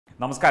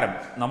നമസ്കാരം.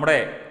 നമ്മുടെ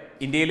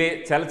ഇന്ത്യയിലെ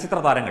ചലച്ചിത്ര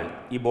താരങ്ങൾ,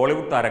 ഈ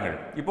ബോളിവുഡ് താരങ്ങൾ,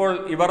 ഇപ്പോൾ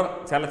ഇവർ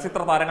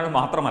ചലച്ചിത്ര താരങ്ങൾ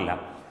മാത്രമല്ല,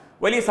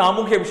 വലിയ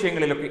സാമൂഹ്യ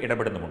വിഷയങ്ങളിലൊക്കെ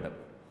ഇടപെടുന്നുമുണ്ട്.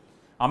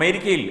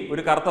 അമേരിക്കയിൽ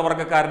ഒരു കറുത്ത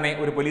വർഗ്ഗക്കാരനെ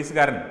ഒരു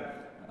പോലീസുകാരൻ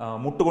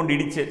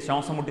മുട്ടുകൊണ്ടിടിച്ച്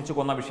ശ്വാസം മുട്ടിച്ച്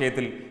കൊന്ന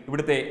വിഷയത്തിൽ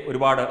ഇവിടുത്തെ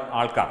ഒരുപാട്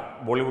ആൾക്കാർ,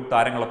 ബോളിവുഡ്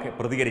താരങ്ങളൊക്കെ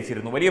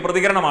പ്രതികരിച്ചിരുന്നു. വലിയ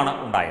പ്രതികരണമാണ്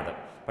ഉണ്ടായത്.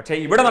 പക്ഷേ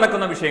ഇവിടെ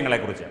നടക്കുന്ന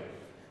വിഷയങ്ങളെക്കുറിച്ച്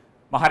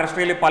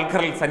മഹാരാഷ്ട്രയിലെ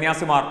പൽഘറിൽ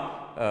സന്യാസിമാർ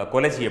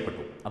കൊല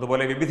ചെയ്യപ്പെട്ടു.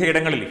 അതുപോലെ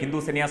വിവിധയിടങ്ങളിൽ ഹിന്ദു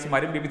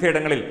സന്യാസിമാരും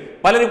വിവിധയിടങ്ങളിൽ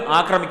പലരും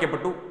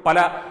ആക്രമിക്കപ്പെട്ടു. പല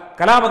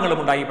കലാപങ്ങളും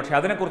ഉണ്ടായി. പക്ഷേ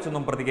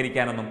അതിനെക്കുറിച്ചൊന്നും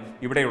പ്രതികരിക്കാനൊന്നും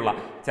ഇവിടെയുള്ള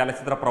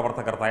ചലച്ചിത്ര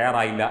പ്രവർത്തകർ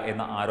തയ്യാറായില്ല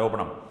എന്ന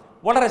ആരോപണം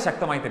വളരെ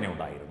ശക്തമായി തന്നെ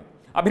ഉണ്ടായിരുന്നു.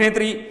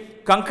 അഭിനേത്രി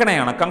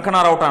കങ്കണ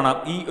റൗട്ടാണ്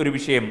ഈ ഒരു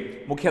വിഷയം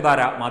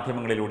മുഖ്യധാര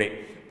മാധ്യമങ്ങളിലൂടെ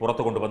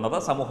പുറത്തു കൊണ്ടുവന്നത്.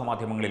 സമൂഹ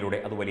മാധ്യമങ്ങളിലൂടെ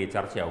അത് വലിയ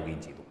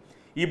ചർച്ചയാവുകയും ചെയ്തു.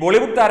 ഈ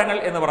ബോളിവുഡ് താരങ്ങൾ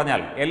എന്ന്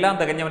പറഞ്ഞാൽ എല്ലാം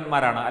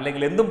തികഞ്ഞവന്മാരാണ്,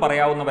 അല്ലെങ്കിൽ എന്തും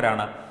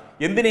പറയാവുന്നവരാണ്,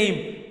 എന്തിനേയും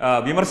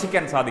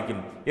വിമർശിക്കാൻ സാധിക്കും,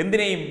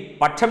 എന്തിൻ്റെയും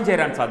പക്ഷം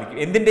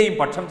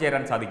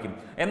ചേരാൻ സാധിക്കും.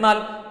 എന്നാൽ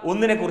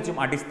ഒന്നിനെക്കുറിച്ചും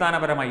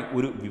അടിസ്ഥാനപരമായി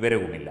ഒരു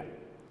വിവരവുമില്ല.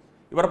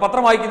 ഇവർ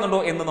പത്രം വായിക്കുന്നുണ്ടോ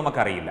എന്ന്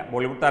നമുക്കറിയില്ല.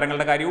 ബോളിവുഡ്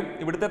താരങ്ങളുടെ കാര്യവും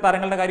ഇവിടുത്തെ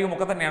താരങ്ങളുടെ കാര്യവും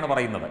ഒക്കെ തന്നെയാണ്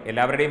പറയുന്നത്,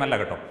 എല്ലാവരുടെയും അല്ല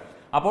കേട്ടോ.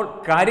 അപ്പോൾ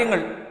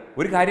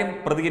ഒരു കാര്യം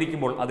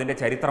പ്രതികരിക്കുമ്പോൾ അതിൻ്റെ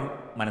ചരിത്രം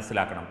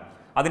മനസ്സിലാക്കണം,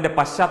 അതിൻ്റെ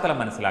പശ്ചാത്തലം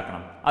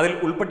മനസ്സിലാക്കണം, അതിൽ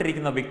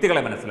ഉൾപ്പെട്ടിരിക്കുന്ന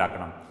വ്യക്തികളെ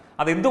മനസ്സിലാക്കണം,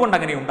 അതെന്തുകൊണ്ട്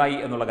അങ്ങനെ ഉണ്ടായി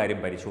എന്നുള്ള കാര്യം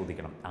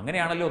പരിശോധിക്കണം.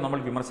 അങ്ങനെയാണല്ലോ നമ്മൾ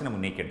വിമർശനം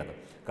ഉന്നയിക്കേണ്ടത്.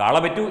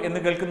 കാളപറ്റു എന്ന്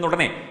കേൾക്കുന്ന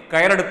ഉടനെ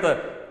കയറെടുത്ത്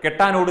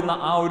കെട്ടാനോടുന്ന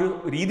ആ ഒരു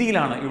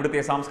രീതിയിലാണ്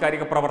ഇവിടുത്തെ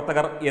സാംസ്കാരിക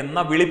പ്രവർത്തകർ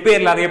എന്ന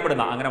വിളിപ്പേരിൽ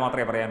അറിയപ്പെടുന്ന, അങ്ങനെ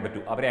മാത്രമേ പറയാൻ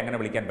പറ്റൂ, അവരെ അങ്ങനെ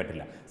വിളിക്കാൻ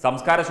പറ്റില്ല.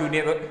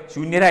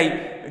 ശൂന്യരായി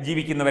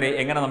ജീവിക്കുന്നവരെ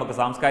എങ്ങനെ നമുക്ക്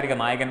സാംസ്കാരിക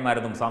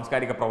നായകന്മാരെന്നും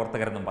സാംസ്കാരിക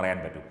പ്രവർത്തകരെന്നും പറയാൻ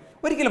പറ്റൂ?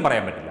 ഒരിക്കലും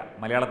പറയാൻ പറ്റില്ല.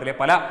 മലയാളത്തിലെ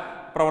പല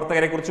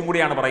പ്രവർത്തകരെ കുറിച്ചും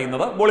കൂടിയാണ്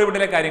പറയുന്നത്,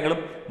 ബോളിവുഡിലെ കാര്യങ്ങളും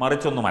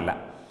മറിച്ചൊന്നുമല്ല.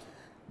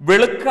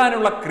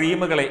 വെളുക്കാനുള്ള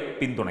ക്രീമുകളെ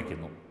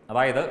പിന്തുണയ്ക്കുന്നു.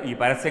 അതായത് ഈ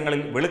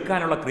പരസ്യങ്ങളിൽ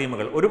വെളുക്കാനുള്ള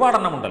ക്രീമുകൾ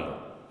ഒരുപാടെണ്ണമുണ്ടല്ലോ.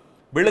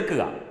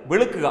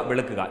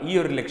 വെളുക്കുക ഈ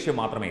ഒരു ലക്ഷ്യം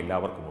മാത്രമേ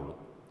എല്ലാവർക്കും ഉള്ളൂ.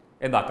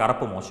 എന്താ,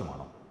 കറുപ്പ്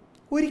മോശമാണോ?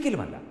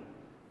 ഒരിക്കലുമല്ല.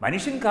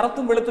 മനുഷ്യൻ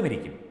കറുത്തും വെളുത്തും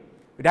ഇരിക്കും.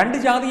 രണ്ട്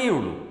ജാതിയേ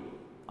ഉള്ളൂ,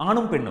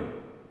 ആണും പെണ്ണും.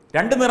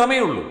 രണ്ട് നിറമേ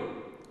ഉള്ളൂ,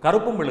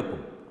 കറുപ്പും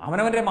വെളുപ്പും.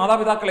 അവനവൻ്റെ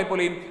മാതാപിതാക്കളെ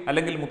പോലെയും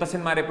അല്ലെങ്കിൽ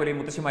മുത്തശ്ശന്മാരെ പോലെയും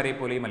മുത്തശ്ശിമാരെ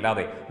പോലെയും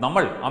അല്ലാതെ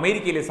നമ്മൾ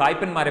അമേരിക്കയിലെ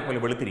സായിപ്പന്മാരെ പോലെ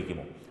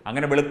വെളുത്തിരിക്കുമോ?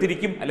 അങ്ങനെ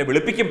വെളുത്തിരിക്കും അല്ലെ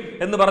വെളുപ്പിക്കും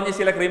എന്ന് പറഞ്ഞ്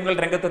ചില ക്രീമുകൾ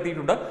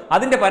രംഗത്തെത്തിയിട്ടുണ്ട്.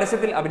 അതിൻ്റെ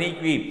പരസ്യത്തിൽ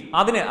അഭിനയിക്കുകയും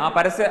അതിന് ആ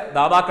പരസ്യ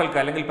ദാതാക്കൾക്ക്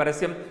അല്ലെങ്കിൽ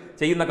പരസ്യം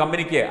ചെയ്യുന്ന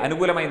കമ്പനിക്ക്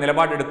അനുകൂലമായി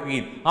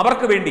നിലപാടെടുക്കുകയും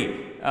അവർക്ക് വേണ്ടി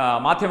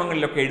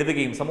മാധ്യമങ്ങളിലൊക്കെ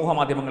എഴുതുകയും സമൂഹ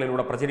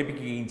മാധ്യമങ്ങളിലൂടെ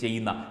പ്രചരിപ്പിക്കുകയും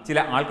ചെയ്യുന്ന ചില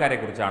ആൾക്കാരെ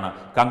കുറിച്ചാണ്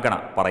കങ്കണ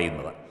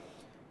പറയുന്നത്.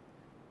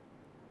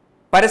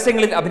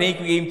 പരസ്യങ്ങളിൽ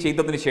അഭിനയിക്കുകയും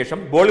ചെയ്തതിനു ശേഷം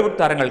ബോളിവുഡ്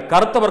താരങ്ങൾ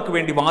കറുത്തവർക്ക്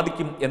വേണ്ടി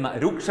വാദിക്കും എന്ന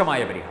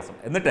രൂക്ഷമായ പരിഹാസം.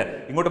 എന്നിട്ട്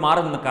ഇങ്ങോട്ട്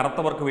മാറി നിന്ന്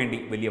കറുത്തവർക്ക് വേണ്ടി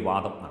വലിയ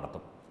വാദം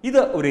നടത്തും. ഇത്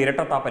ഒരു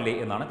ഇരട്ടത്താപ്പല്ലേ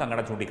എന്നാണ് കങ്കണ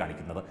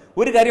ചൂണ്ടിക്കാണിക്കുന്നത്.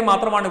 ഒരു കാര്യം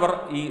മാത്രമാണ്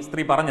ഈ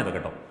സ്ത്രീ പറഞ്ഞത്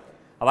കേട്ടോ.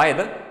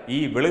 അതായത് ഈ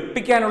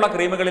വെളുപ്പിക്കാനുള്ള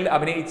ക്രീമുകളിൽ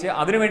അഭിനയിച്ച്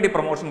അതിനുവേണ്ടി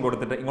പ്രൊമോഷൻ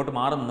കൊടുത്തിട്ട് ഇങ്ങോട്ട്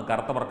മാറി നിന്ന്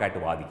കറുത്തവർക്കായിട്ട്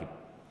വാദിക്കും.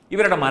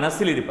 ഇവരുടെ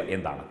മനസ്സിലിരിപ്പ്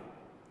എന്താണ്?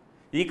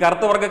 ഈ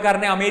കറുത്ത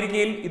വർഗ്ഗക്കാരനെ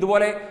അമേരിക്കയിൽ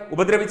ഇതുപോലെ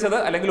ഉപദ്രവിച്ചത്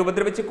അല്ലെങ്കിൽ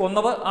ഉപദ്രവിച്ച്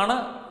കൊന്നത് ആണ്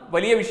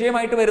വലിയ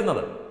വിഷയമായിട്ട്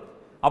വരുന്നത്.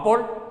 അപ്പോൾ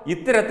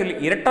ഇത്തരത്തിൽ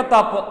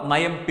ഇരട്ടത്താപ്പ്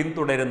നയം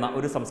പിന്തുടരുന്ന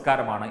ഒരു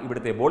സംസ്കാരമാണ്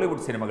ഇവിടുത്തെ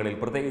ബോളിവുഡ് സിനിമകളിൽ,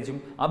 പ്രത്യേകിച്ചും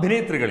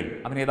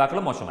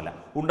അഭിനേതാക്കളും മോശമല്ല,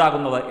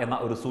 ഉണ്ടാകുന്നത് എന്ന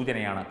ഒരു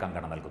സൂചനയാണ്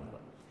കങ്കണ നൽകുന്നത്.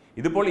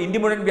 ഇതിപ്പോൾ ഇന്ത്യ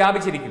മുഴുവൻ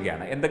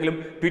വ്യാപിച്ചിരിക്കുകയാണ്. എന്തെങ്കിലും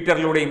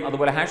ട്വിറ്ററിലൂടെയും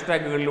അതുപോലെ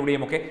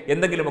ഹാഷ്ടാഗുകളിലൂടെയും ഒക്കെ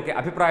എന്തെങ്കിലുമൊക്കെ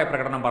അഭിപ്രായ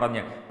പ്രകടനം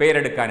പറഞ്ഞ്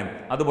പേരെടുക്കാനും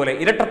അതുപോലെ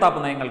ഇരട്ടത്താപ്പ്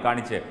നയങ്ങൾ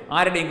കാണിച്ച്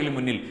ആരുടെയെങ്കിലും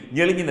മുന്നിൽ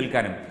ഞെളിഞ്ഞു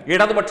നിൽക്കാനും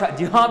ഇടതുപക്ഷ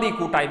ജിഹാദി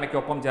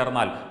കൂട്ടായ്മയ്ക്കൊപ്പം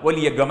ചേർന്നാൽ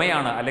വലിയ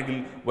ഗമയാണ്, അല്ലെങ്കിൽ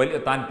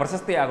താൻ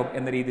പ്രശസ്തയാകും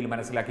എന്ന രീതിയിൽ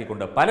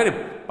മനസ്സിലാക്കിക്കൊണ്ട്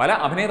പല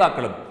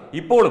അഭിനേതാക്കളും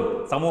ഇപ്പോഴും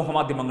സമൂഹ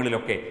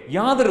മാധ്യമങ്ങളിലൊക്കെ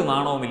യാതൊരു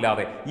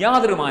നാണവുമില്ലാതെ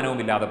യാതൊരു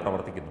മാനവുമില്ലാതെ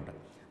പ്രവർത്തിക്കുന്നുണ്ട്.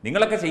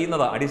 നിങ്ങളൊക്കെ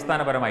ചെയ്യുന്നത്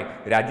അടിസ്ഥാനപരമായി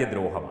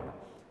രാജ്യദ്രോഹമാണ്.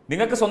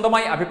 നിങ്ങൾക്ക്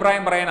സ്വന്തമായി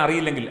അഭിപ്രായം പറയാൻ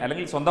അറിയില്ലെങ്കിൽ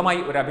അല്ലെങ്കിൽ സ്വന്തമായി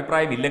ഒരു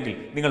അഭിപ്രായം ഇല്ലെങ്കിൽ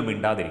നിങ്ങൾ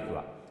മിണ്ടാതിരിക്കുക.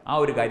 ആ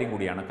ഒരു കാര്യം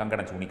കൂടിയാണ്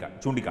കങ്കണ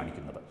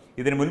ചൂണ്ടിക്കാണിക്കുന്നത്.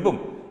 ഇതിനു മുൻപും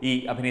ഈ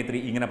അഭിനേത്രി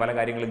ഇങ്ങനെ പല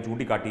കാര്യങ്ങളും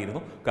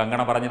ചൂണ്ടിക്കാട്ടിയിരുന്നു.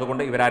 കങ്കണ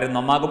പറഞ്ഞതുകൊണ്ട് ഇവരാരും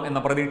നന്നാകും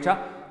എന്ന പ്രതീക്ഷ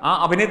ആ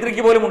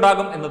അഭിനേത്രിക്ക് പോലും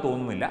ഉണ്ടാകും എന്ന്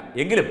തോന്നുന്നില്ല.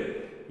 എങ്കിലും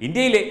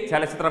ഇന്ത്യയിലെ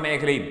ചലച്ചിത്ര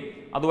മേഖലയും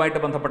അതുമായിട്ട്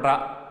ബന്ധപ്പെട്ട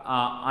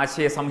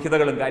ആശയ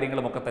സംഹിതകളും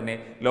കാര്യങ്ങളും ഒക്കെ തന്നെ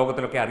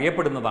ലോകത്തിലൊക്കെ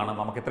അറിയപ്പെടുന്നതാണ്.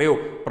 നമുക്ക് എത്രയോ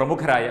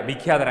പ്രമുഖരായ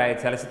വിഖ്യാതരായ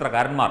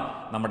ചലച്ചിത്രകാരന്മാർ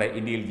നമ്മുടെ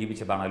ഇന്ത്യയിൽ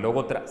ജീവിച്ചതാണ്.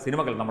 ലോകോത്തര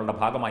സിനിമകൾ നമ്മളുടെ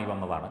ഭാഗമായി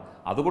വന്നതാണ്.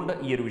 അതുകൊണ്ട്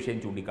ഈ ഒരു വിഷയം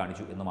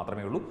ചൂണ്ടിക്കാണിച്ചു എന്ന്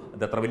മാത്രമേ ഉള്ളൂ.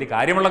 ഇത് അത്ര വലിയ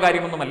കാര്യമുള്ള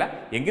കാര്യമൊന്നുമല്ല,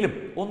 എങ്കിലും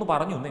ഒന്ന്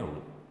പറഞ്ഞു എന്നേ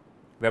ഉള്ളൂ.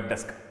 വെബ്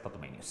ഡെസ്ക്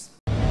തത്വമൈ ന്യൂസ്.